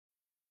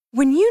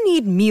When you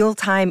need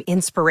mealtime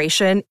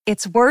inspiration,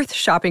 it's worth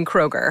shopping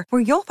Kroger,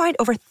 where you'll find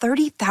over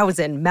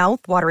 30,000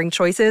 mouth-watering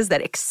choices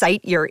that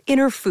excite your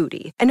inner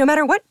foodie. And no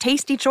matter what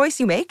tasty choice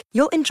you make,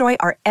 you'll enjoy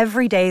our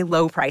everyday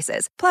low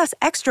prices, plus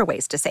extra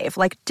ways to save,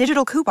 like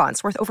digital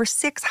coupons worth over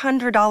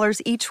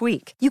 $600 each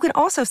week. You can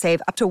also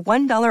save up to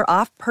 $1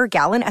 off per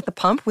gallon at the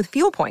pump with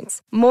fuel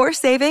points. More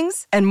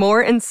savings and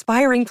more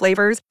inspiring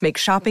flavors make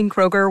shopping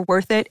Kroger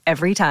worth it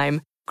every time.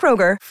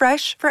 Kroger,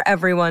 fresh for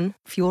everyone.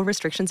 Fuel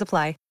restrictions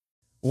apply.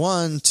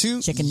 1,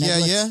 2. Chicken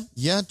nuggets.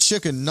 Yeah.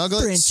 Chicken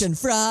nuggets. French and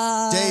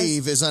fries.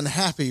 Dave is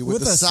unhappy with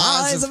the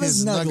size of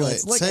his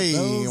nuggets. Look Hey, at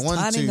those 1,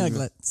 tiny 2.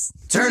 nuggets.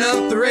 Turn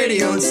up the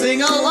radio and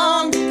sing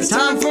along. It's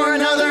time for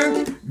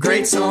another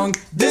great song.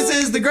 This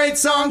is the Great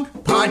Song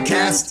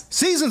Podcast.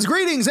 Season's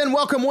greetings and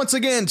welcome once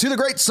again to the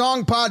Great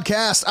Song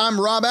Podcast. I'm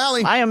Rob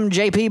Alley. I am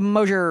JP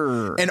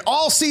Mosier. And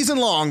all season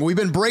long, we've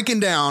been breaking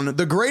down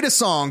the greatest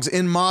songs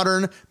in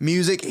modern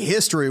music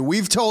history.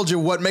 We've told you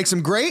what makes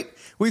them great.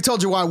 We've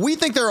told you why we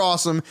think they're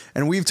awesome,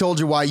 and we've told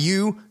you why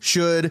you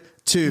should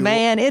too.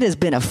 Man, it has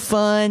been a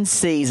fun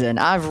season.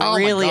 I've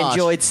really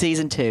enjoyed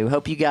season 2.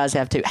 Hope you guys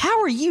have too. How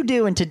are you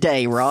doing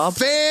today, Rob?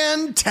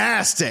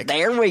 Fantastic.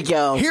 There we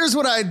go. Here's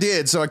what I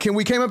did. So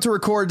we came up to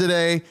record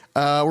today.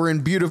 We're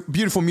in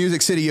beautiful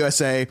Music City,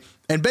 USA.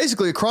 And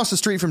basically across the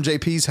street from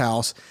JP's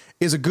house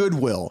is a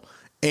Goodwill.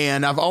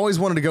 And I've always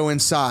wanted to go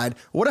inside.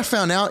 What I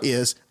found out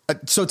is,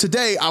 so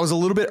today I was a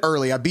little bit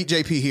early. I beat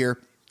JP here.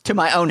 To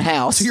my own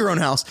house. To your own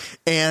house.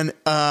 And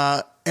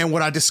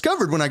what I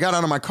discovered when I got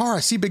out of my car,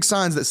 I see big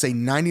signs that say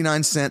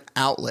 99-cent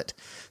outlet.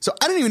 So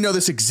I didn't even know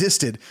this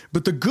existed,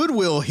 but the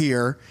Goodwill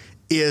here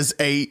is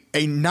a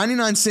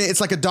 99-cent.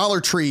 It's like a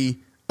Dollar Tree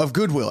of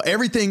Goodwill.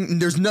 Everything,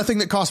 there's nothing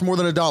that costs more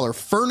than $1.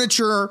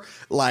 Furniture,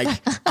 like,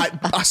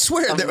 I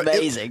swear.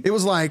 Amazing. It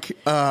was like,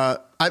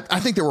 I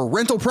think there were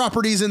rental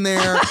properties in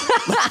there.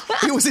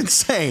 It was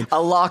insane. A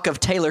lock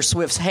of Taylor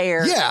Swift's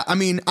hair. Yeah. I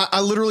mean,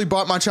 I literally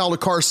bought my child a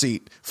car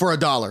seat for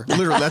 $1.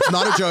 Literally. That's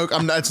not a joke.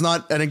 That's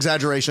not an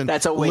exaggeration.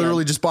 That's a win.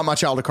 Literally just bought my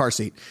child a car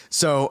seat.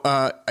 So,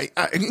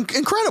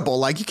 incredible.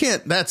 Like, you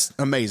can't, that's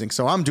amazing.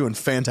 So I'm doing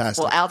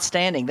fantastic. Well,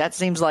 outstanding. That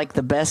seems like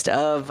the best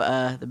of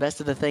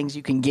the things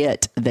you can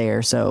get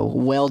there. So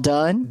well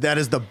done. That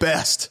is the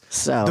best.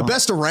 So the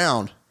best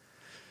around.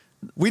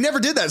 We never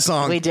did that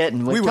song. We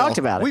didn't. We talked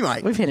about it. We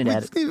might. We've hinted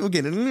at it. We'll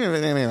get it.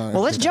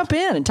 Well, let's jump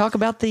in and talk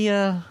about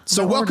the...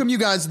 So welcome, you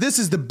guys. This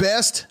is the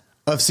best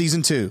of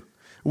season 2.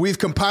 We've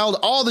compiled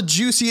all the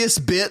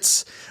juiciest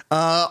bits,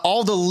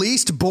 all the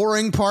least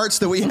boring parts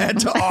that we had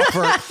to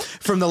offer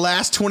from the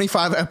last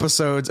 25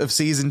 episodes of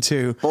season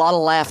 2. A lot of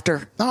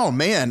laughter. Oh,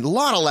 man, a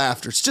lot of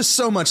laughter. It's just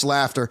so much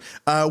laughter.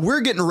 We're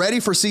getting ready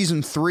for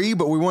season 3,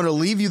 but we want to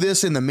leave you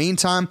this in the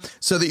meantime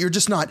so that you're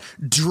just not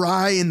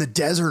dry in the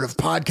desert of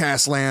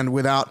podcast land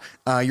without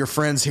your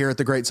friends here at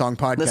the Great Song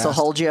Podcast. This will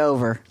hold you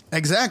over.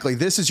 Exactly.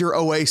 This is your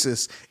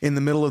oasis in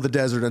the middle of the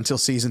desert until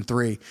season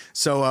 3.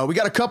 So we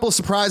got a couple of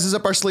surprises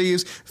up our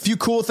sleeves, a few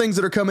cool things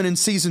that are coming in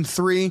season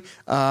 3.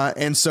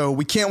 And so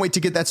we can't wait to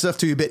get that stuff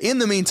to you. But in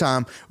the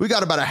meantime, we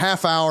got about a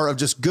half hour of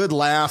just good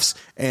laughs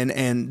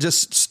and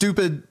just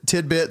stupid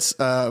tidbits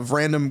of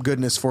random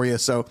goodness for you.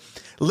 So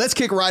let's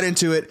kick right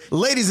into it.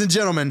 Ladies and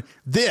gentlemen,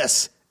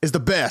 this is the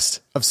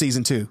best of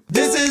season 2.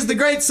 This is the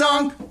Great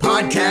Song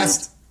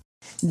Podcast.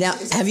 Now,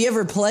 have you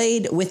ever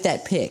played with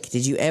that pick?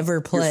 Did you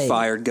ever play? You're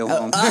fired. Go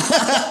home.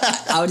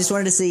 I just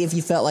wanted to see if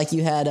you felt like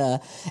you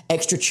had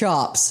extra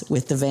chops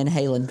with the Van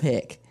Halen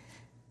pick.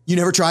 You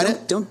never tried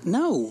it?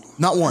 No.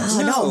 Not once.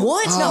 Oh, not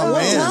once. Not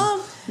one man. time.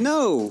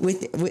 No.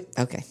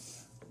 Okay.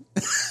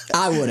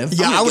 I would have.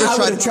 Yeah, I would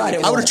have tried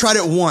it. I would have tried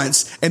it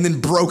once and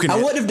then broken it.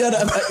 I would have done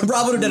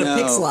Rob would have done a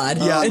pick slide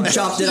and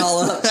chopped it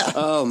all up.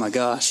 Oh my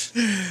gosh.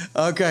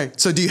 Okay.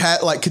 So do you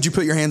have could you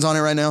put your hands on it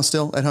right now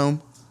still at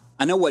home?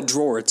 I know what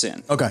drawer it's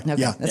in. Okay.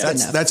 Yeah.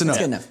 That's enough.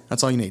 Good enough.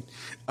 That's all you need.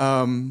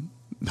 And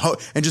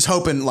just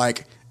hoping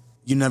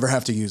you never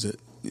have to use it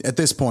at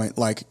this point.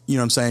 You know what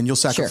I'm saying? You'll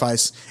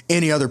sacrifice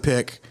any other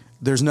pick.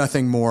 There's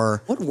nothing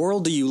more. What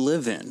world do you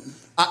live in?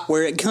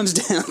 Where it comes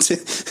down to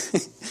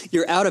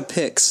you're out of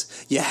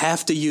picks. You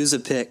have to use a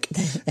pick.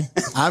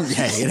 It happens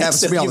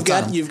to me all the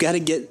time. You've got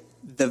to get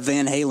the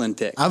Van Halen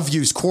pick. I've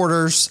used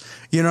quarters.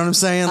 You know what I'm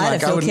saying? I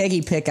had a Phil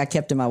Keggy pick I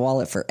kept in my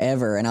wallet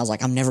forever, and I was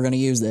like, I'm never going to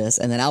use this.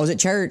 And then I was at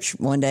church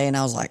one day, and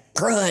I was like,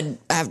 crud,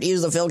 I have to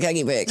use the Phil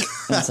Keggy pick.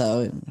 And so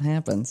it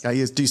happens. Do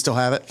you still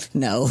have it?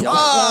 No.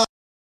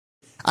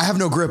 I have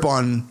no grip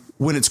on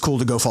when it's cool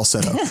to go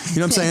falsetto. You know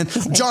what I'm saying?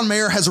 John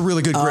Mayer has a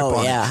really good grip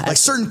on it.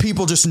 Certain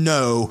people just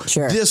know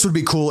this would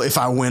be cool if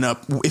I went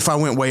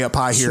way up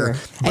high here.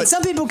 But and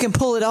some people can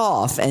pull it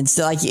off. And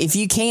so if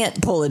you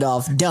can't pull it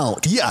off,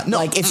 don't. Yeah. No.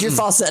 If your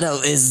falsetto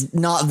is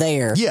not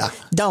there. Yeah.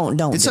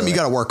 Don't. It's something you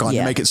got to work on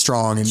to make it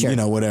strong and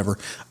whatever.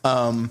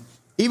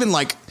 Even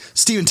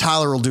Steven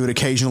Tyler will do it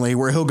occasionally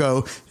where he'll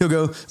go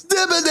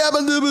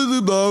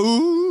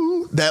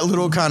that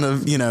little kind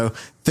of,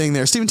 thing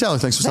there. Steven Tyler,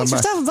 thanks for stopping by.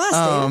 Thanks for stopping by,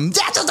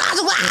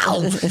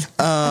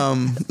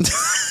 Steven.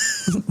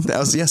 That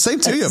was same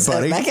to you,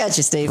 buddy. Back at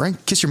you, Steve. Right?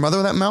 Kiss your mother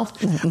with that mouth.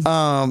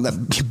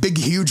 That big,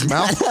 huge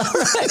mouth.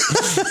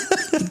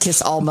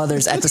 Kiss all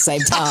mothers at the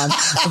same time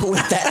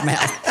with that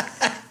mouth.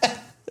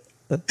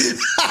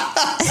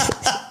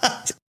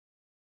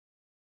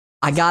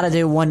 I got to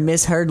do one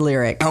misheard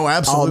lyric. Oh,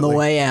 absolutely. On the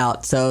way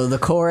out. So the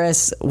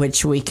chorus,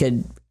 which we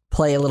could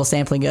play a little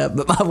sampling of,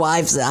 but my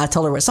wife, I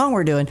told her what song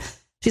we're doing.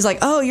 She's like,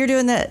 oh, you're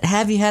doing that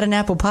Have You Had an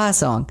Apple Pie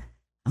song.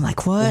 I'm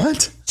like,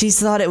 what? She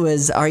thought it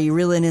was Are You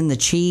Reeling in the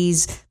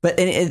Cheese? But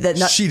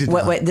she did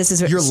not. Wait, this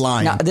is You're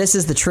lying. No, this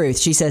is the truth.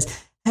 She says,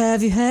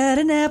 have you had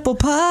an apple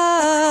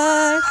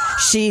pie?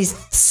 She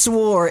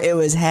swore it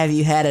was Have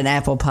You Had an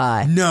Apple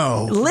Pie?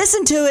 No.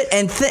 Listen to it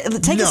and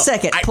take a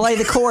second, play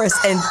the chorus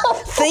and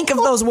think of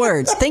those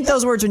words. Think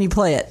those words when you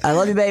play it. I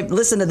love you, babe.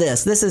 Listen to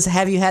this. This is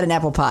Have You Had an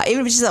Apple Pie?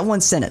 Even if it's just that one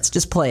sentence,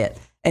 just play it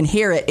and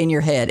hear it in your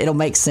head. It'll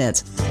make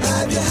sense.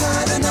 Have you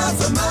had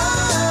enough of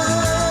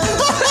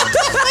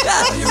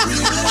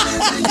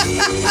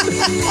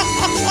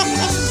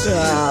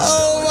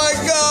Oh my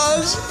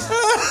gosh.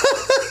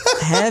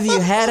 Have you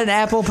had an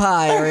apple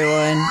pie,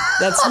 everyone?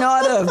 That's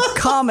not a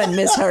common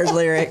misheard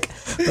lyric,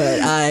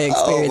 but I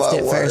experienced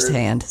it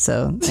firsthand.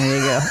 So there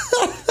you go.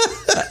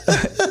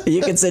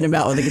 You can send him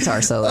out with a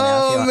guitar solo now.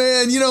 Oh,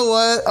 man. You know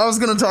what? I was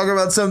going to talk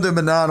about something,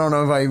 but now I don't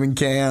know if I even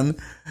can.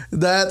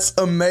 That's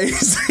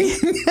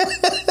amazing.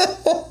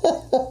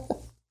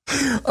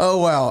 Oh,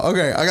 wow.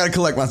 Okay. I got to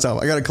collect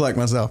myself.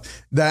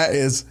 That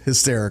is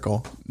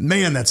hysterical.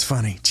 Man, that's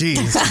funny.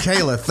 Jeez.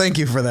 Kayla, thank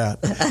you for that.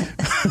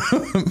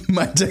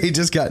 My day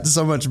just got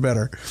so much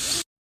better.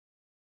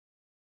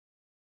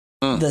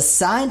 The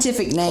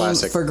scientific name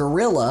for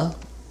gorilla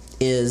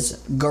is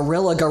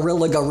gorilla.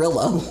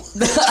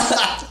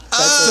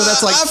 So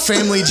that's like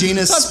family,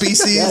 genus,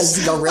 species.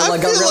 Yes, gorilla.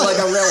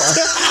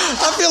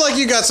 I feel like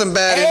you got some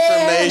bad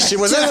information.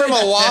 Was that from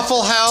a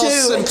Waffle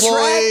House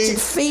employee?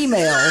 Attract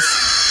females.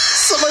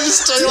 Somebody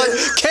just tell you like,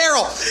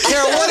 Carol,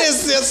 what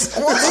is this?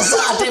 What's the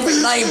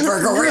scientific name for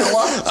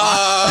gorilla?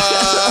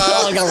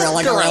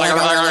 Gorilla.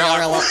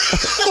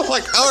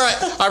 Like, all right,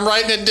 I'm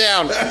writing it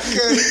down.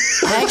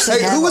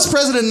 Hey, who was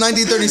president in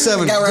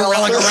 1937?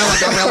 Gorilla.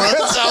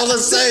 It's all the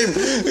same.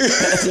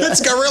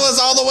 It's gorillas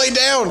all the way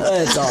down.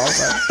 That's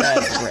awesome.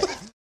 That's great.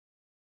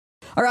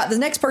 All right, the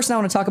next person I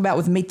want to talk about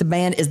with Meet the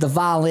Band is the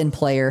violin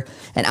player,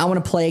 and I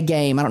want to play a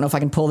game. I don't know if I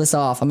can pull this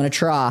off. I'm going to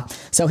try.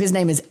 So his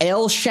name is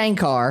L.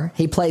 Shankar.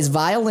 He plays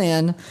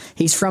violin.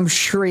 He's from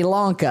Sri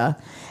Lanka,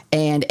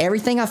 and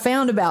everything I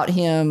found about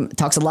him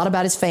talks a lot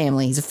about his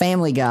family. He's a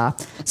family guy.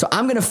 So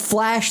I'm going to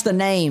flash the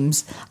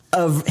names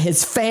of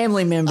his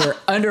family member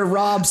under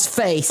Rob's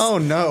face. Oh,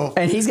 no.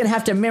 And he's going to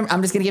have to remember.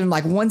 I'm just going to give him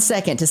like 1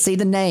 second to see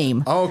the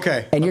name. Oh,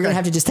 okay. And you're going to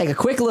have to just take a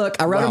quick look.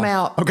 I wrote them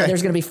out. Okay.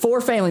 There's going to be 4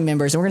 family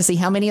members, and we're going to see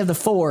how many of the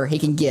 4 he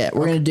can get.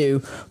 We're going to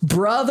do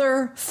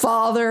brother,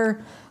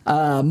 father,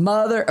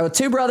 mother,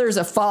 2 brothers,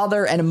 a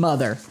father, and a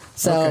mother.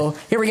 So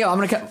Here we go. I'm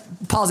going to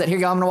pause it. Here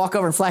you go. I'm going to walk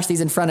over and flash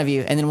these in front of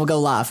you, and then we'll go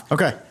live.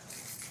 Okay.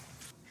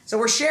 So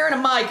we're sharing a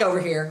mic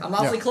over here. I'm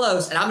awfully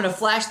close, and I'm going to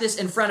flash this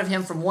in front of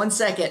him from 1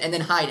 second and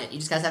then hide it. You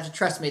just guys have to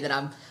trust me that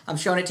I'm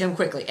showing it to him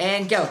quickly.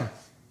 And go.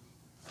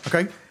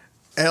 Okay.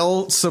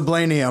 L.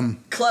 Sublanium.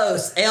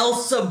 Close. L.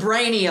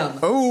 Subranium.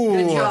 Oh.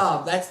 Good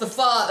job. That's the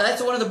father.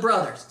 That's one of the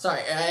brothers.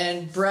 Sorry.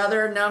 And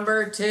brother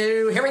number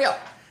 2. Here we go.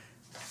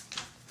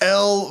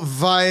 L.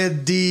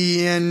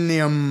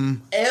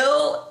 Vidianium.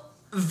 L.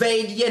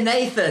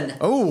 Vaidyanathan.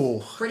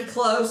 Oh. Pretty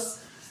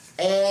close.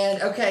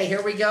 And, okay,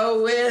 here we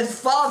go with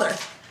father.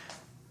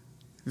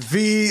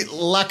 V.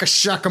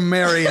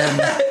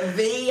 Lakashakamarian.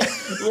 V.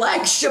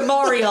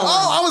 Lakshamarion.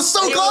 Oh, I was so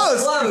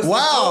close.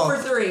 Wow.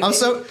 It's 0 for 3. I'm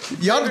so.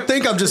 Y'all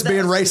think I'm just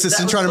being racist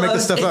and trying to make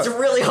this stuff up. It's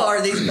really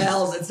hard. These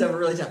vowels and stuff are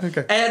really tough.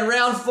 Okay. And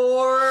round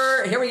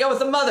 4. Here we go with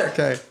the mother.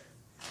 Okay.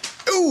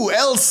 Ooh,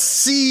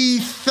 L.C.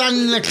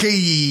 Thanaki.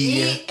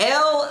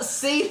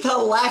 E.L.C.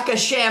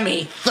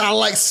 Thalakashami.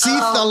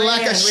 Thalakashami. We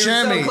were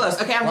so close.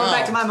 Okay, I'm going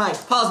back to my mic.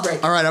 Pause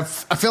break. All right, I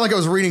feel like I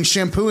was reading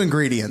shampoo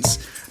ingredients.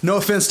 No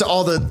offense to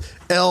all the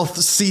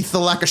L.C.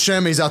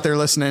 Thalakashamis out there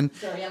listening,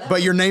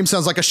 but your name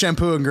sounds like a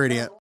shampoo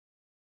ingredient.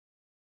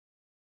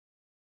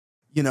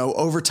 You know,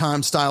 over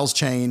time, styles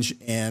change,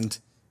 and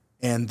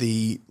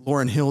the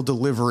Lauryn Hill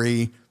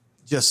delivery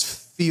just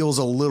feels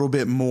a little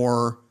bit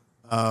more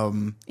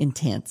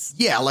intense.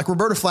 Yeah, like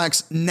Roberta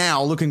Flack's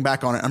now, looking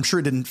back on it, I'm sure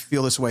it didn't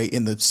feel this way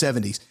in the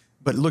 70s,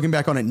 but looking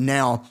back on it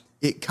now,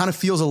 it kind of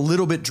feels a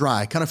little bit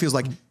dry. It kind of feels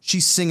like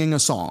she's singing a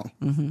song.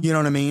 Mm-hmm. You know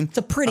what I mean? It's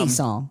a pretty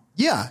song.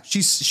 Yeah,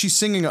 she's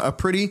singing a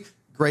pretty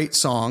great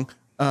song,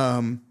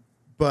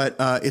 but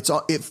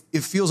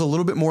it feels a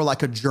little bit more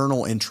like a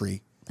journal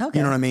entry. Okay,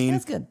 you know what I mean?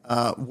 That's good.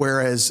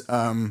 Whereas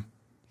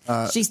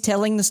she's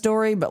telling the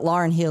story, but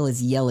Lauryn Hill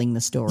is yelling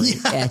the story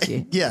at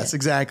you. Yes,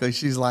 exactly.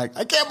 She's like,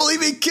 I can't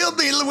believe he killed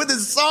me with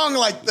his song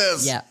like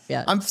this. Yeah,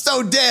 yeah. I'm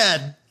so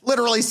dead.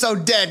 Literally so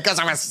dead because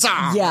of a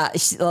song. Yeah,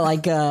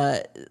 like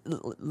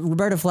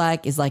Roberta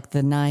Flack is like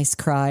the nice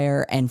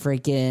crier, and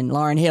freaking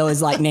Lauryn Hill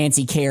is like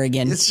Nancy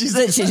Kerrigan. she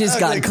just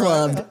got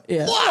clubbed.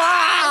 Yeah.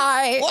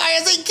 Why? Why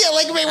is he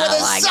killing me with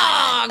his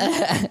song?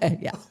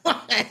 Yeah.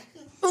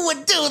 Who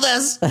would do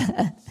this?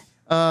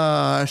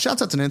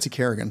 Shouts out to Nancy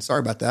Kerrigan. Sorry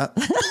about that.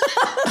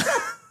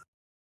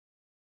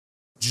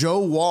 Joe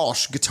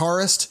Walsh,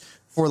 guitarist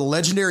for the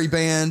legendary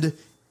band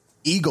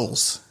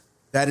Eagles.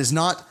 That is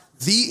not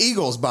the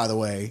Eagles, by the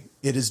way.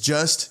 It is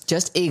just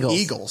Eagles.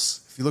 Eagles.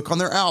 If you look on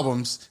their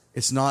albums,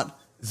 it's not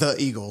the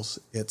Eagles.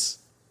 It's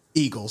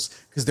Eagles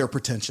because they're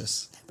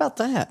pretentious. How about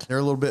that? They're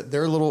a little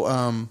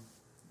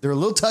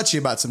touchy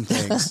about some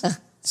things.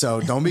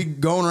 So don't be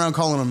going around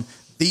calling them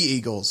the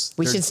Eagles.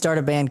 We should start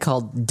a band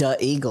called The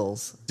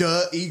Eagles.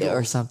 The Eagles.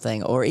 Or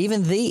something. Or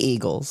even The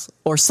Eagles.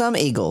 Or some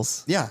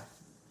Eagles. Yeah.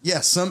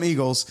 Yeah, some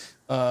Eagles.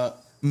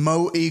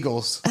 Mo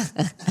Eagles.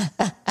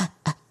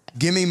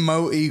 Gimme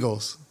Mo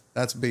Eagles.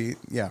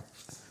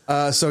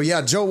 So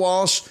yeah, Joe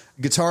Walsh,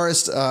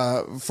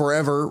 guitarist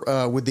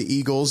forever with the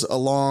Eagles,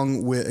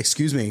 along with,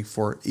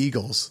 for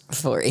Eagles.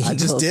 For Eagles. I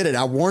just did it.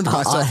 I warned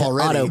myself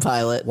already.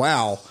 Autopilot.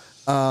 Wow.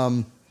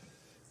 So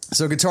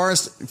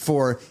guitarist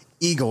for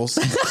Eagles.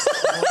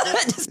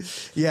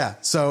 Yeah.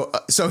 So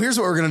here's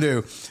what we're going to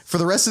do for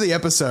the rest of the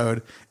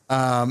episode.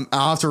 I'll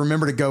have to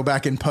remember to go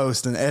back and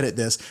post and edit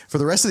this for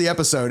the rest of the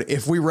episode.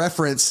 If we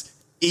reference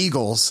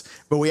Eagles,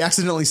 but we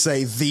accidentally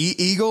say the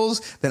Eagles,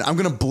 then I'm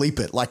going to bleep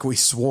it like we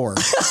swore.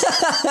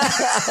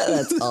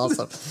 That's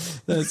awesome.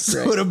 That's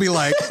great. So it'll be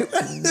like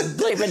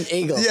bleeping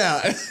Eagles.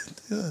 Yeah.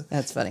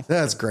 That's funny.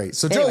 That's great.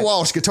 So Anyway. Joe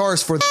Walsh,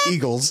 guitarist for the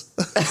Eagles.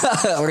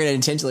 We're going to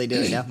intentionally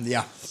do it now.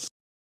 Yeah.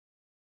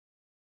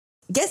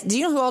 Do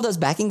you know who all does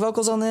backing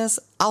vocals on this?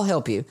 I'll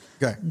help you.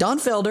 Okay. Don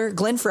Felder,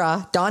 Glenn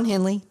Fry, Don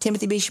Henley,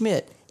 Timothy B.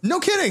 Schmidt. No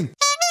kidding.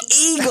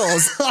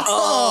 Eagles.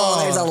 Oh,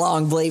 there's a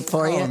long bleep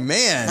for you. Oh,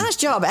 man. Nice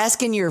job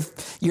asking your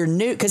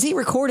new, because he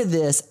recorded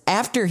this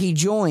after he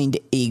joined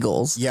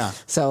Eagles. Yeah.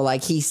 So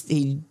like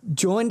he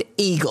joined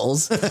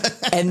Eagles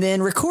and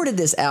then recorded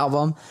this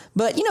album.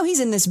 But you know he's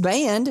in this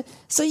band,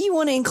 so you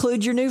want to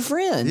include your new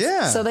friends.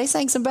 Yeah. So they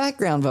sang some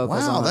background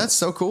vocals. Wow, on it. that's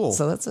so cool.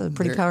 So that's a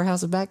pretty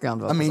powerhouse of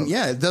background vocals.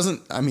 it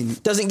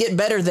doesn't. Doesn't get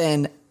better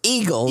than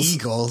Eagles.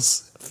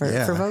 Eagles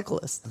For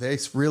vocalists. They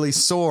really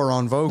soar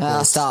on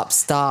vocals.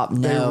 Stop. No.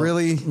 They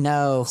really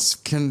No.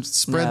 can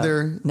spread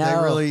No.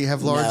 they really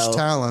have large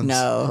talents.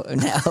 No.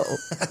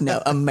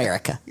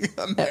 America.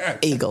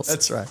 Eagles.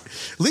 That's right.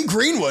 Lee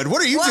Greenwood,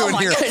 what are you Oh, doing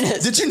my here?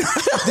 goodness. Did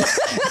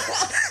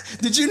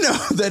you know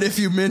that if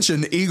you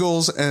mention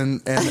Eagles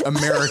and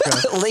America,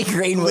 Lee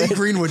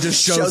Greenwood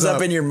just shows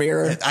up in your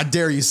mirror. I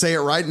dare you, say it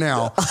right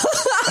now.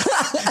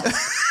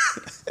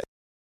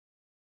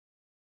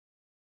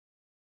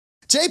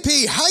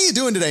 JP, how you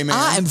doing today, man?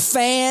 I am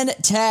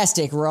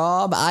fantastic,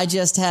 Rob. I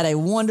just had a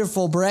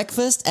wonderful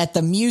breakfast at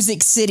the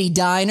Music City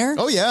Diner.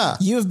 Oh, yeah.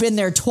 You have been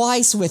there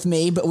twice with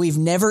me, but we've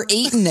never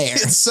eaten there.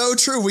 It's so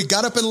true. We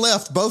got up and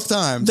left both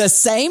times. The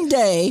same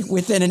day,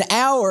 within an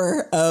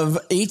hour of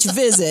each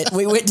visit,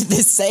 we went to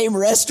this same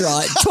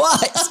restaurant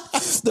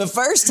twice. The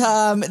first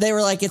time, they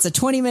were like, it's a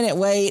 20-minute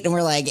wait, and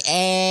we're like,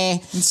 eh.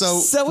 And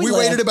so we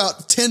left. waited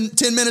about 10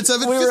 minutes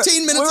of it,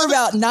 15 minutes we were of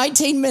about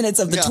 19 minutes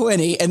of the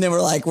 20, and then we're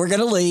like, we're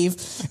going to leave.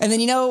 And then,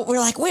 we're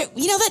like, wait,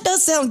 that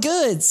does sound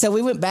good. So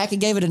we went back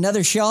and gave it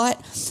another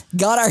shot,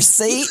 got our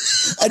seat,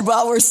 and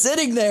while we're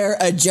sitting there,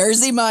 a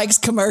Jersey Mike's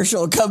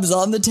commercial comes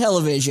on the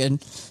television.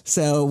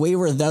 So we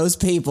were those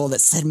people that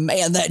said,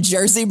 man, that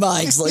Jersey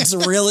Mike's looks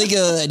really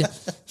good.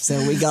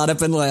 So we got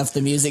up and left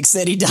the Music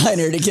City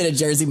Diner to get a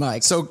Jersey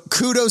Mike's. So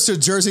kudos to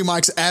Jersey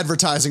Mike's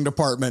advertising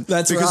department.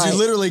 That's because right. you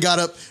literally got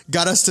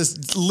us to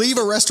leave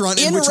a restaurant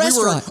in which we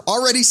were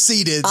already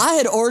seated. I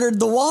had ordered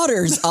the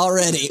waters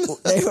already.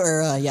 They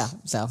were,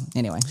 So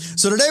anyway.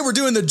 So today we're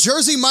doing the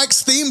Jersey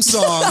Mike's theme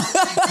song.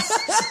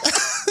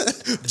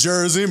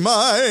 Jersey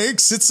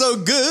Mike's, it's so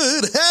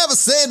good. Have a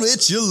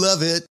sandwich, you'll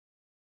love it.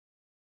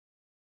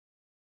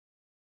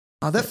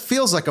 Oh, that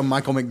feels like a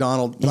Michael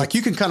McDonald. Like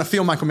you can kind of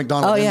feel Michael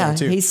McDonald in there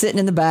too. He's sitting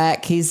in the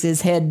back. His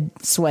head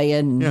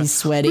swaying. And he's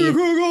sweaty.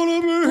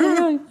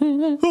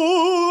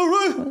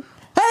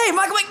 Hey,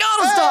 Michael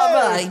McDonald stopped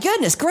by.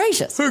 Goodness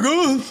gracious. Hey,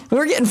 guys.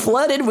 We're getting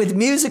flooded with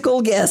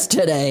musical guests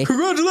today.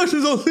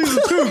 Congratulations on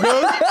season 2,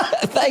 guys.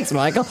 Thanks,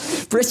 Michael.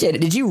 Appreciate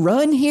it. Did you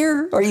run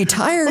here? Are you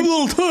tired? I'm a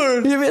little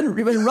tired. You've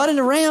been running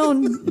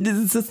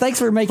around. Thanks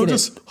for making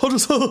it. I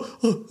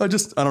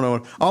don't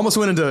know. I almost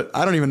went into,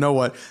 I don't even know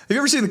what. Have you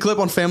ever seen the clip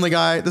on Family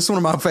Guy? This is one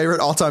of my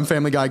favorite all-time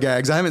Family Guy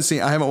gags. I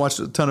haven't watched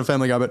a ton of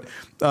Family Guy, but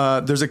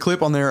there's a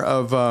clip on there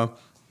of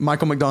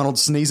Michael McDonald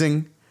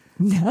sneezing.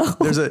 No.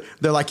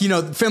 They're like,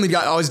 Family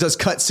Guy always does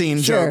cut scene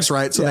jokes,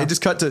 right? So they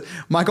just cut to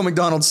Michael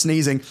McDonald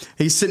sneezing.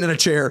 He's sitting in a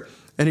chair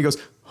and he goes,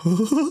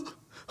 he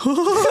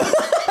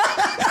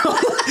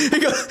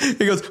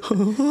goes,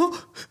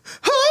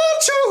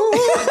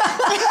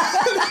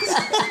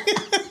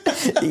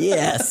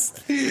 Yes.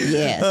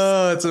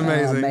 Oh, it's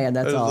amazing. Oh, man,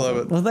 that's I just awesome.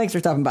 love it. Well, thanks for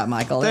stopping by,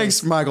 Michael.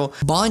 Thanks, Michael.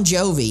 Bon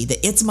Jovi, the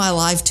It's My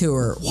Life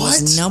tour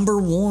was number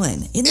 1.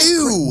 Isn't Ew.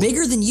 that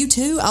bigger than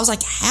U2? I was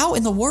like, how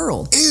in the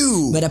world?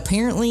 Ew. But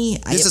apparently,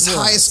 This is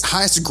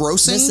highest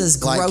grossing? This is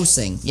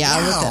grossing. Yeah,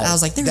 I looked at it. I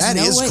was like, there's that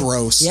no is way.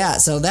 gross. Yeah,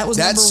 so that was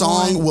that number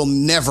song 1. will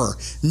never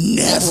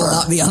will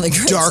not be on the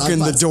Great darken Song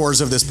the Podcast.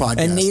 doors of this podcast.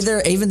 And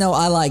neither, even though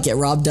I like it,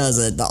 Rob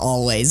doesn't, the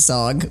Always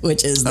song,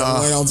 which is the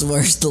world's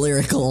worst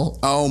lyrical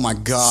Oh my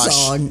gosh.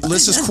 song.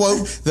 Let's just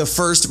quote the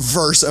first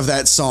verse of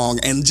that song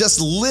and just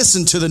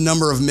listen to the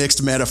number of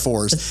mixed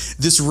metaphors.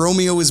 This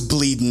Romeo is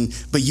bleeding,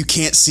 but you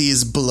can't see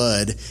his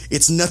blood.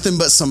 It's nothing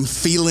but some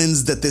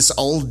feelings that this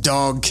old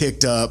dog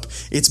kicked up.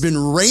 It's been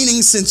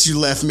raining since you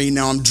left me.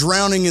 Now I'm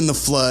drowning in the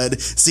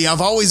flood. See,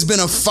 I've always been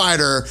a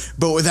fighter,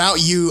 but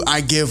without you,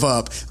 I give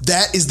up.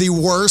 That is the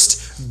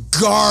worst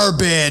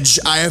garbage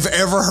I have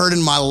ever heard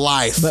in my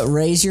life. But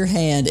raise your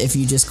hand if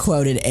you just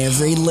quoted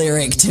every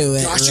lyric to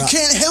it. Gosh, you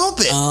can't help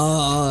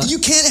it. You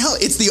can't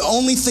help. It's the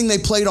only thing they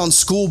played on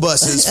school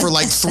buses for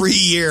like 3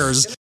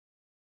 years.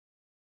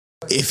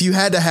 If you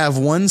had to have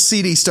one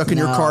CD stuck in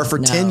your car for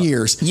 10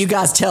 years. You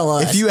guys tell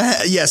us. If you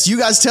yes, you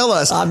guys tell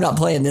us. I'm not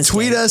playing this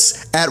Tweet game.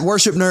 us at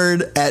Worship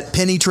Nerd, at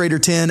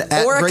PennyTrader10,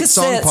 at Or a Great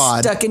Song cassette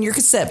Pod. stuck in your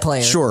cassette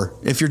player. Sure.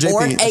 If you're JP,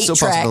 Or an it's still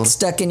 8-track possible.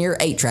 stuck in your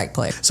 8-track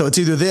player. So it's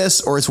either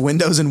this or it's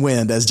Windows and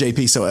Wind, as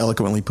JP so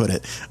eloquently put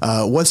it.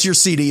 What's your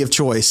CD of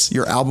choice,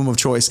 your album of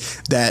choice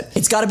that...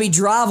 It's got to be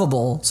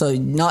drivable, so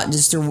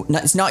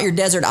it's not your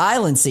Desert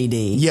Island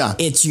CD. Yeah.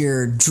 It's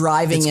your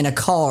driving in a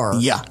car.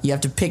 Yeah. You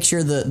have to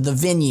picture the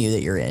venue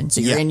that you're in.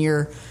 So you're in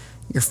your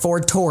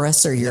Ford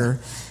Taurus or your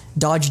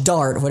Dodge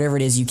Dart, whatever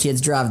it is you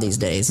kids drive these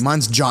days.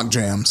 Mine's Jock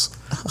Jams.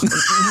 No,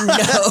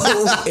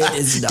 it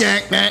is not.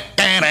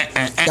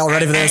 Y'all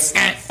ready for this?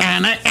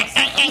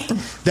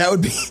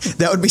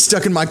 That would be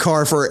stuck in my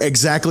car for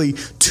exactly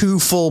 2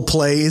 full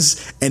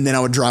plays, and then I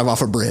would drive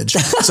off a bridge.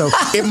 So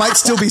it might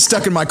still be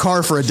stuck in my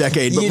car for a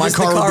decade, but my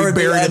car would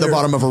be buried at the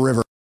bottom of a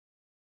river.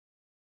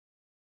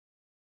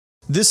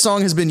 This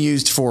song has been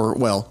used for,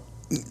 well,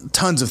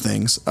 tons of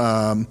things.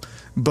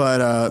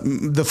 But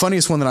the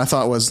funniest one that I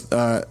thought was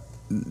that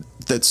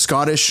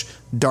Scottish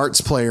darts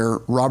player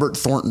Robert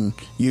Thornton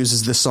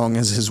uses this song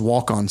as his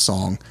walk-on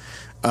song.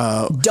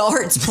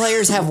 Darts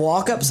players have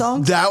walk-up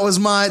songs? That was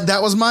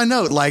my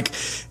note. Like,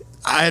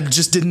 I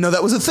just didn't know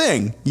that was a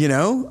thing, you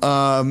know?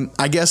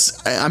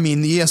 I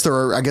mean, yes, there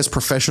are,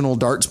 professional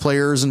darts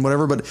players and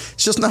whatever, but it's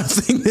just not a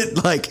thing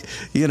that, like,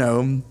 you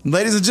know,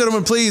 ladies and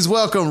gentlemen, please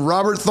welcome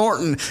Robert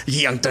Thornton.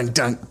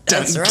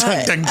 That's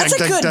right. That's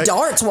a good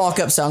darts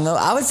walk-up song, though.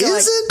 I would feel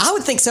I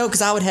would think so,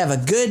 because I would have a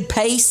good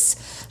pace,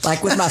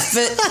 like with my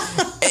foot.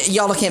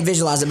 Y'all can't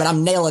visualize it, but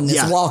I'm nailing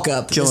this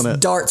walk-up, killing this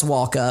it. darts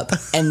walk-up.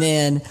 And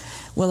then,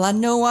 well, I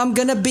know I'm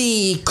going to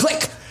be,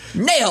 click,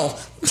 nail,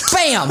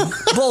 bam,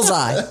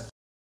 bullseye.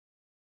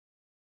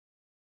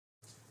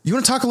 You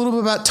want to talk a little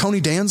bit about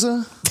Tony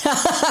Danza?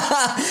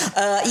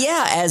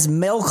 Yeah, as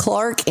Mel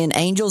Clark in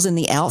Angels in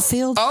the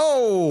Outfield.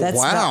 Oh, that's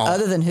wow.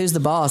 Other than Who's the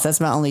Boss,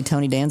 that's my only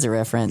Tony Danza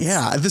reference.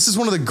 Yeah, this is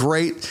one of the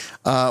great,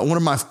 one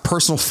of my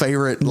personal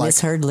favorite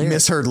misheard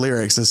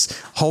lyrics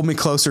is "Hold Me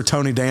Closer,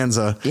 Tony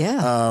Danza."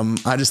 Yeah,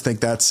 I just think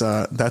that's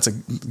a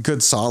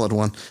good, solid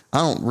one. I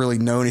don't really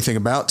know anything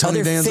about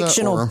Tony Danza. Other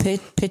fictional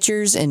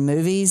pictures and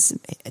movies.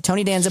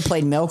 Tony Danza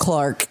played Mel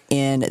Clark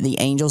in The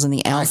Angels in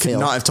the Outfield. I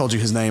could not have told you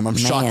his name. I'm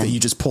shocked that you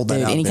just pulled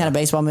that out. Any kind of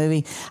baseball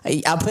movie.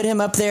 I'll put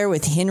him up there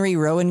with Henry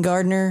Rowan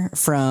Gardner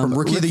from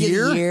Rookie of the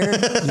Year?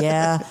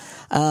 Yeah.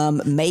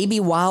 Maybe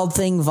Wild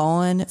Thing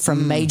Vaughn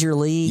from Major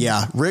League.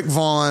 Yeah, Rick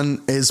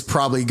Vaughn is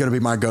probably going to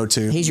be my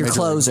go-to. He's your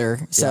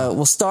closer. So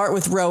we'll start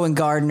with Rowan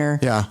Gardner.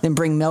 Yeah. Then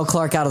bring Mel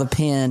Clark out of the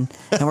pen,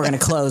 and we're going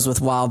to close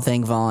with Wild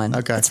Thing Vaughn.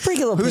 Okay, it's a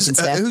pretty good little pitching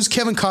staff. Who's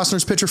Kevin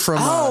Costner's pitcher from?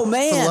 Oh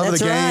man, from Love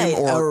that's of the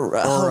Game?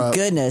 right. Oh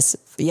goodness,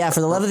 yeah,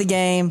 for the Love of the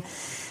Game.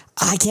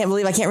 I can't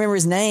remember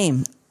his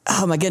name.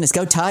 Oh my goodness,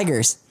 go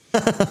Tigers!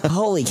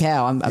 Holy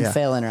cow, I'm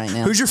failing right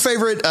now. Who's your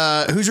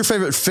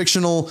favorite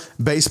fictional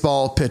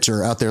baseball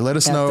pitcher out there? Let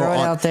us know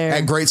out there.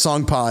 at Great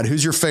Song Pod.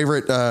 Who's your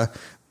favorite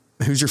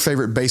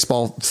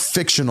baseball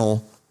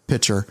fictional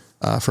pitcher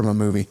from a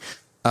movie?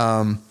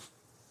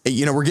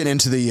 You know, we're getting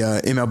into the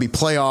MLB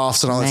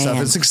playoffs and all that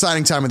stuff. It's an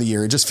exciting time of the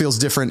year. It just feels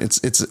different.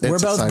 It's we're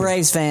both exciting.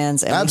 Braves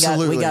fans. And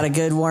Absolutely. We got a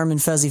good warm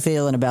and fuzzy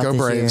feeling about Go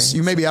this Braves.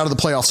 year. You may be out of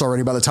the playoffs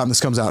already by the time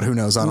this comes out. Who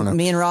knows? I don't know.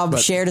 Me and Rob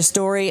shared a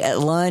story at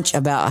lunch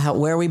about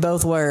where we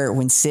both were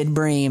when Sid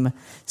Bream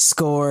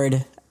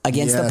scored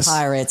against the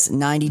Pirates,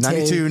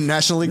 92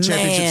 National League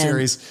Championship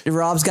Series.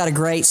 Rob's got a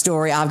great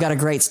story. I've got a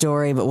great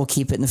story, but we'll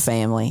keep it in the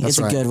family. It's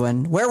a good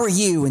one. Where were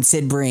you when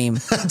Sid Bream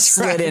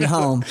slid in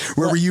home?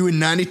 Where were you in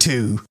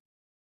 92?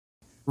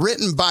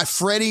 Written by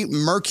Freddie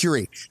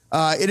Mercury.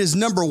 It is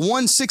number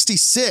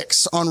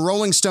 166 on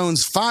Rolling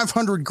Stone's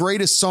 500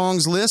 Greatest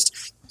Songs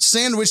list,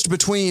 sandwiched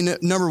between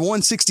number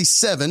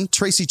 167,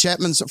 Tracy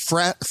Chapman's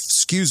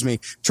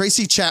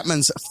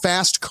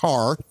Fast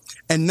Car,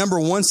 and number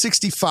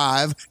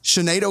 165,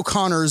 Sinead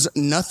O'Connor's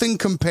Nothing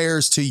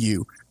Compares to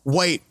You.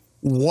 Wait,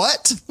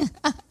 what?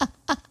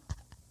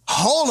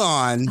 hold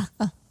on.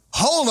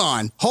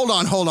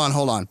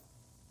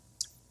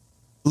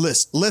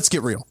 Let's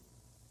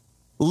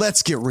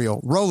get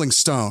real. Rolling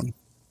Stone.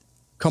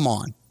 Come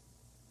on.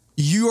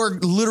 You are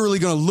literally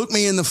going to look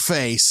me in the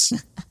face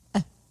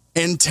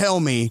and tell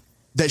me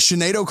that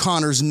Sinead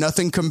O'Connor's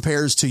Nothing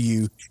Compares to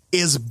You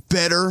is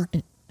better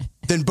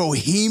than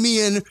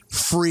Bohemian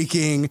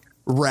freaking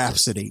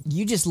Rhapsody.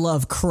 You just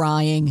love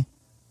crying.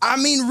 I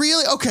mean,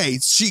 really? Okay,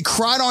 she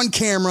cried on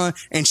camera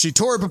and she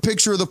tore up a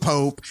picture of the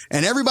Pope,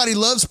 and everybody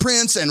loves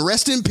Prince and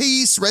rest in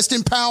peace, rest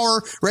in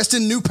power, rest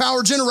in new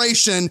power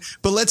generation.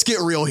 But let's get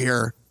real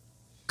here.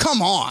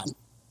 Come on.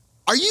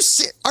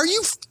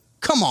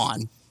 Come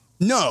on.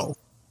 No.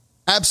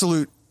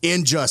 Absolute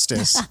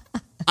injustice.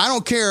 I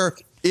don't care.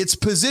 Its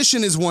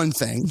position is one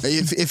thing.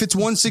 If it's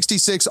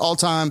 166 all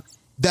time,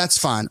 that's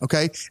fine,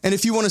 okay? And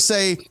if you want to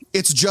say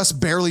it's just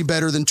barely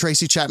better than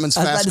Tracy Chapman's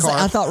Fast Car.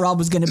 I thought Rob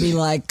was going to be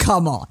like,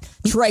 come on,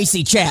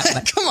 Tracy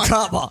Chapman.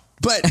 Come on.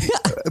 But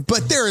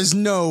there is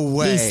no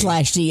way.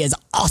 He is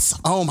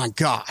awesome. Oh, my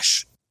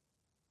gosh.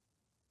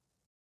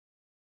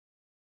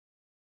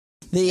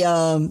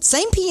 The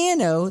same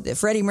piano that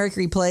Freddie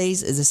Mercury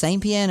plays is the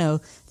same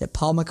piano that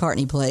Paul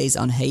McCartney plays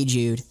on Hey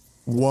Jude.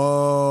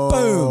 Whoa.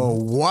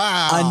 Boom.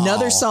 Wow.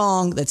 Another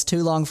song that's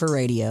too long for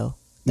radio.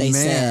 They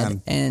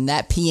said, and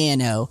that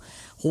piano,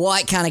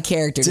 what kind of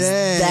character does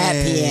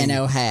that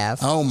piano have?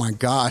 Oh my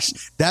gosh.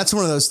 That's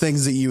one of those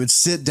things that you would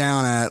sit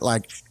down at,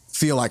 like,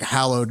 feel like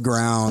hallowed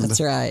ground.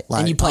 That's right. Like,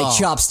 and you play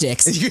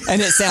chopsticks,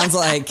 and it sounds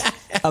like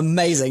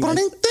amazing.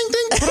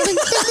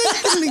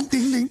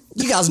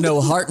 You guys know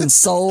Heart and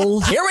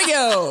Soul. Here we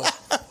go.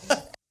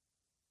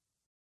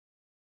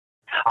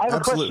 I have a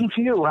question for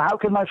you. How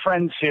can my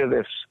friends hear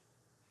this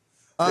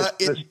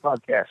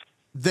podcast?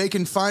 They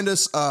can find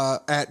us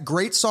at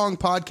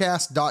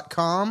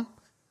greatsongpodcast.com.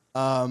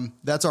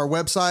 That's our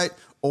website.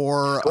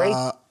 Or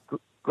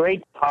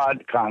Great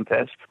Pod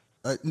Contest.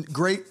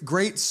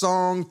 Great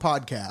Song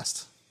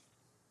Podcast.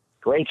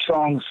 Great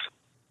Songs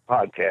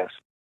Podcast.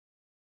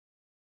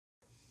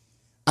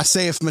 I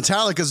say if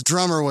Metallica's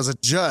drummer was a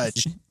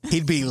judge,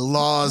 he'd be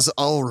Lars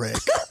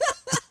Ulrich.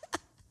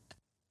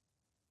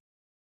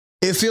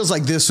 It feels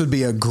like this would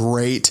be a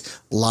great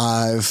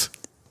live...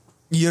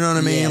 You know what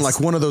I mean? Yes. Like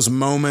one of those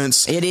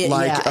moments. It is.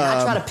 Like, And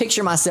I try to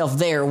picture myself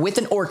there with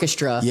an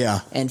orchestra.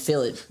 Yeah. And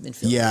feel it.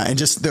 And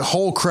just the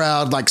whole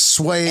crowd like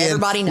swaying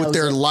Everybody knows with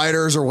their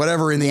lighters or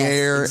whatever in the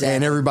air. Exactly.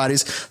 And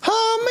everybody's,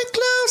 hold me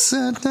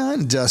closer,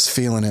 just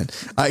feeling it.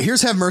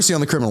 Here's Have Mercy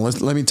on the Criminal.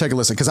 Let me take a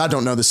listen because I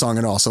don't know this song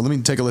at all. So let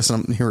me take a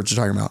listen and hear what you're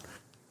talking about.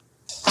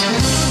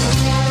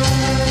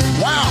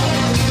 Wow.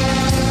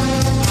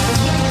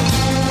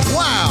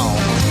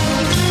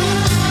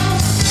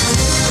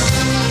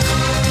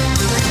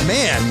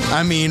 Man,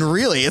 I mean,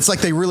 really, it's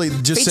like they really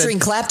just featuring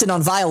Clapton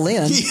on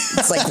violin.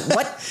 It's like,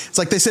 what? It's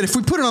like they said, if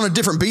we put it on a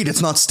different beat,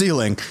 it's not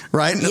stealing,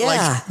 right? Yeah.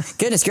 Like,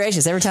 goodness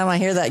gracious. Every time I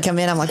hear that come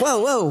in, I'm like,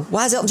 whoa.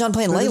 Why is Elton John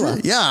playing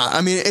Layla? Yeah.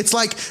 I mean, it's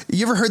like,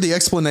 you ever heard the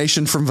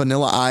explanation from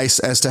Vanilla Ice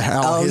as to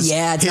how his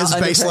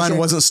bass line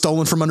wasn't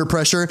stolen from Under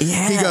Pressure?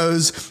 Yeah.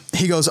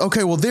 He goes,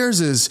 okay, well,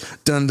 theirs is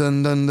dun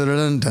dun dun dun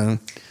dun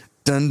dun.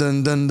 Dun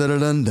dun dun dun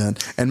dun dun,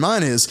 and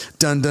mine is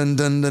dun dun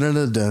dun dun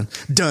dun dun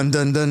dun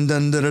dun dun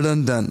dun dun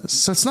dun dun.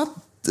 So it's not.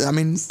 I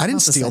mean, I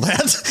didn't steal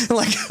that.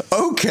 Like,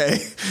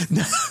 okay,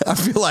 I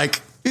feel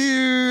like,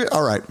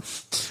 all right,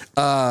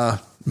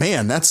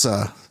 man, that's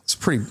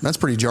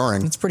pretty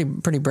jarring. It's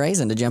pretty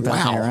brazen to jump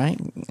out there, right?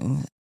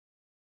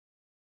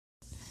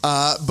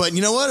 But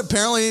you know what?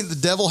 Apparently, the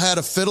devil had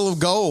a fiddle of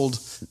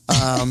gold,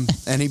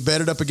 and he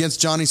bet it up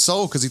against Johnny's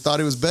soul because he thought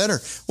he was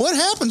better. What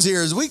happens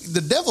here is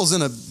the devil's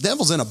in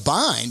a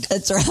bind.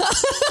 That's right.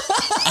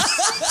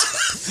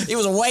 He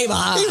was way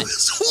behind. And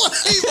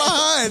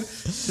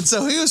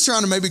so he was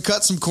trying to maybe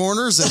cut some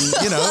corners, and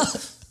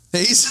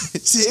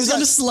he's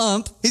got a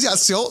slump. He's got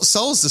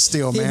souls to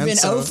steal, man.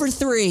 He's been 0 for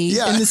 3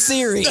 in the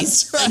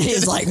series, right. And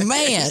he's like,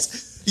 man.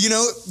 You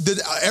know,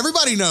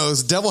 everybody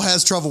knows Devil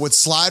has trouble with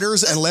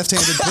sliders and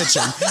left-handed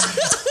pitching.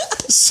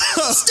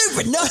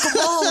 Stupid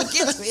knuckleball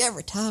gets me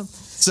every time.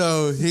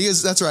 So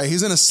that's right.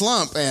 He's in a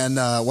slump, and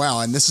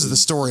and this is the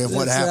story of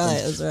what happened.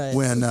 That's right.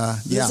 When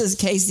this is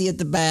Casey at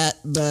the bat,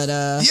 but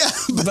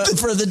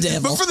for the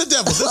devil. But for the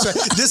devil, that's right.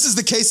 This is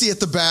the Casey at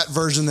the bat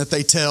version that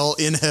they tell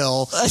in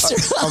hell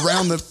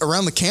around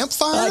the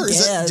campfire.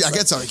 I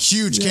guess a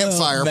huge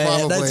campfire,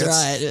 probably. That's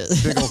right.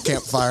 Big old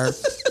campfire.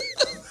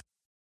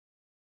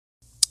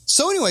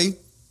 So anyway,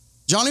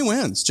 Johnny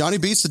wins. Johnny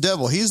beats the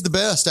devil. He's the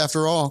best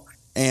after all.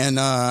 And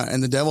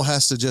the devil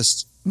has to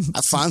just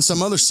find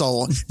some other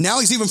soul. Now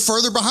he's even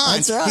further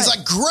behind. That's right. He's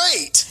like,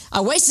 great.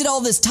 I wasted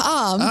all this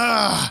time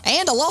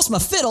and I lost my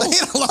fiddle.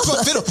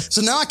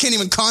 So now I can't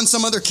even con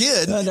some other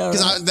kid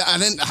because I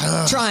didn't.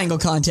 Triangle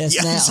contest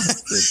now.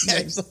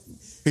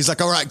 He's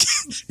like, all right.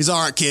 He's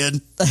all right, kid.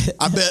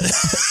 I bet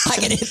I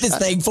can hit this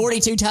thing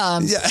 42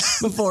 times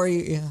before you.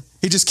 Yeah.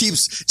 He just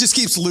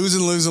keeps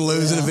losing. And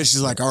eventually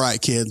he's like, all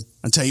right, kid,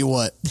 I'll tell you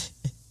what.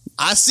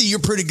 I see you're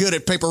pretty good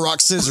at paper,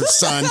 rock, scissors,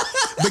 son,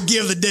 but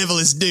give the devil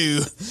his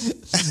due.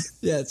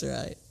 Yeah, that's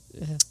right.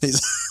 Yeah.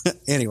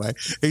 Anyway,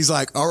 he's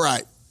like, all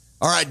right,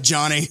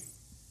 Johnny,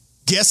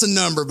 guess a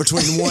number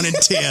between 1 and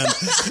 10.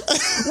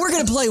 We're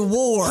going to play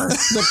War,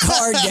 the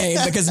card game,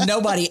 because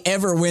nobody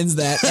ever wins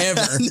that,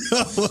 ever.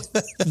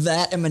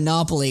 That and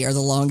Monopoly are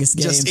the longest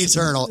games. Just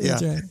eternal,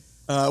 yeah.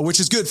 Right. Which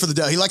is good for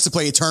the He likes to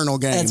play eternal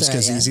games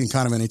because he's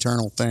kind of an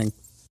eternal thing.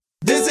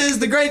 This is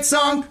the Great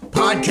Song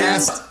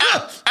Podcast.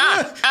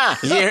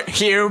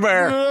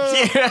 Humor.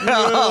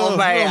 Oh,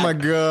 man. Oh, my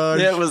God.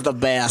 It was the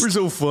best. We're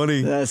so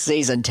funny.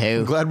 Season 2.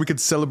 I'm glad we could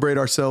celebrate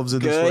ourselves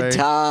in this way. Good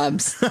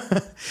times.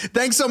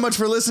 Thanks so much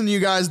for listening, you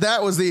guys.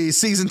 That was the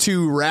Season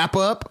 2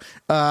 wrap-up.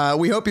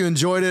 We hope you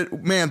enjoyed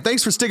it. Man,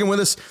 thanks for sticking with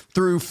us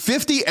through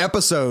 50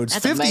 episodes.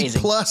 That's 50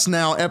 amazing. plus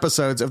now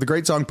episodes of the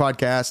Great Song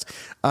Podcast.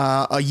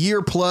 A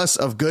year plus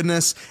of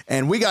goodness.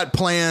 And we got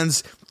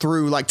plans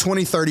through like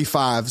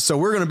 2035. So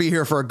we're going to be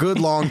here for a good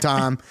long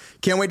time.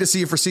 Can't wait to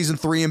see you for Season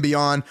 3 and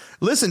beyond.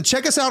 Listen,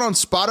 check us out on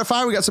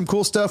Spotify. We got some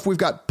cool stuff. We've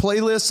got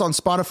playlists on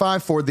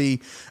Spotify for the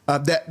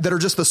that are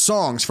just the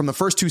songs from the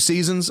first 2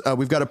 seasons.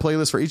 We've got a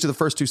playlist for each of the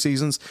first 2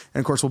 seasons. And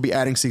of course, we'll be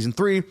adding Season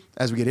 3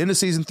 as we get into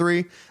Season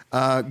 3.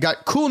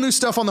 Got cool new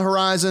stuff on the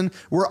horizon.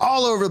 We're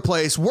all over the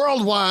place,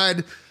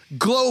 worldwide,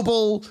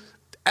 global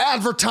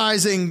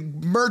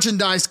advertising,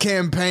 merchandise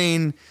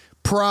campaign,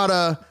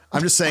 Prada.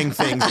 I'm just saying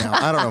things now.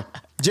 I don't know.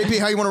 JP,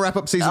 how you want to wrap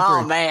up Season 3?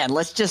 Oh, man.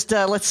 Let's just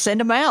let's send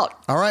them out.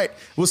 All right.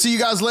 We'll see you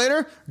guys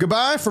later.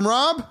 Goodbye from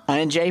Rob.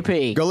 And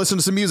JP. Go listen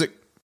to some music.